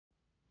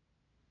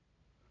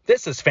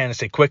This is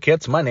Fantasy Quick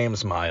Hits. My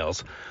name's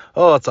Miles.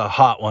 Oh, it's a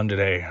hot one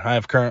today.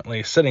 I'm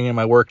currently sitting in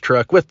my work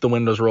truck with the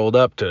windows rolled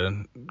up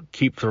to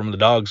keep from the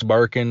dogs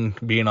barking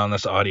being on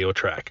this audio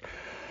track.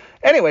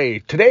 Anyway,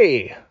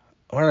 today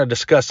we're going to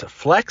discuss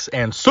Flex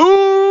and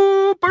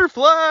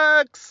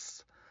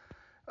Superflex.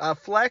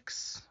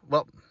 Flex,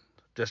 well,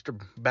 just to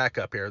back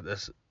up here,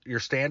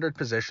 your standard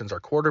positions are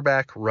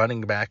quarterback,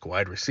 running back,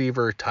 wide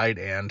receiver, tight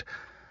end.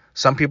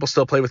 Some people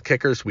still play with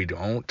kickers. We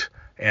don't.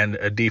 And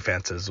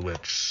defenses,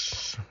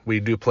 which we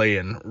do play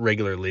in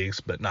regular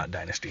leagues, but not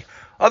dynasty.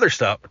 Other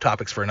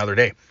topics for another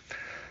day.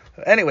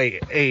 Anyway,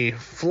 a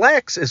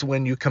flex is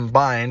when you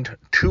combined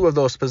two of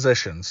those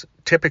positions.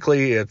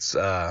 Typically, it's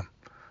a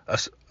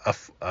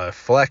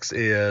flex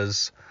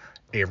is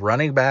a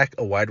running back,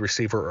 a wide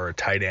receiver, or a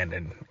tight end.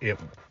 And you'll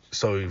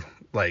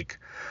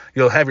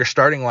have your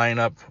starting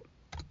lineup,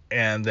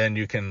 and then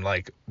you can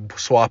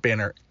swap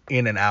in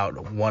and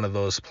out one of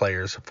those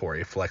players for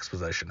a flex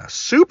position. A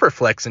super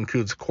flex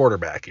includes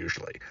quarterback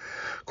usually.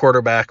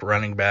 Quarterback,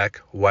 running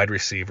back, wide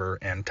receiver,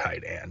 and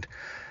tight end.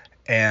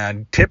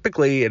 And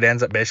typically it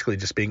ends up basically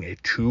just being a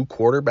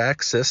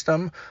 2-quarterback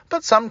system.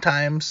 But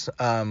sometimes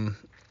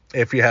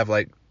if you have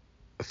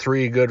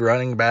 3 good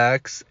running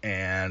backs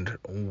and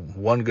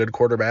 1 good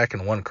quarterback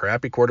and 1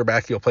 crappy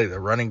quarterback, you'll play the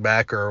running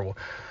back or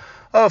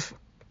a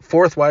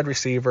 4th wide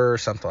receiver or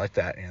something like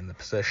that in the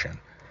position.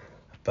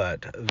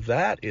 But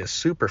that is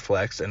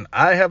Superflex, and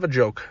I have a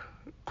joke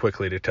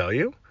quickly to tell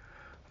you.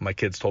 My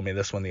kids told me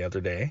this one the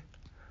other day.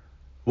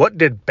 What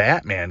did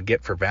Batman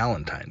get for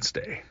Valentine's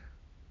Day?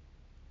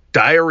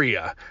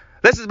 Diarrhea.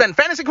 This has been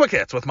Fantasy Quick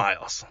Hits with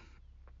Miles.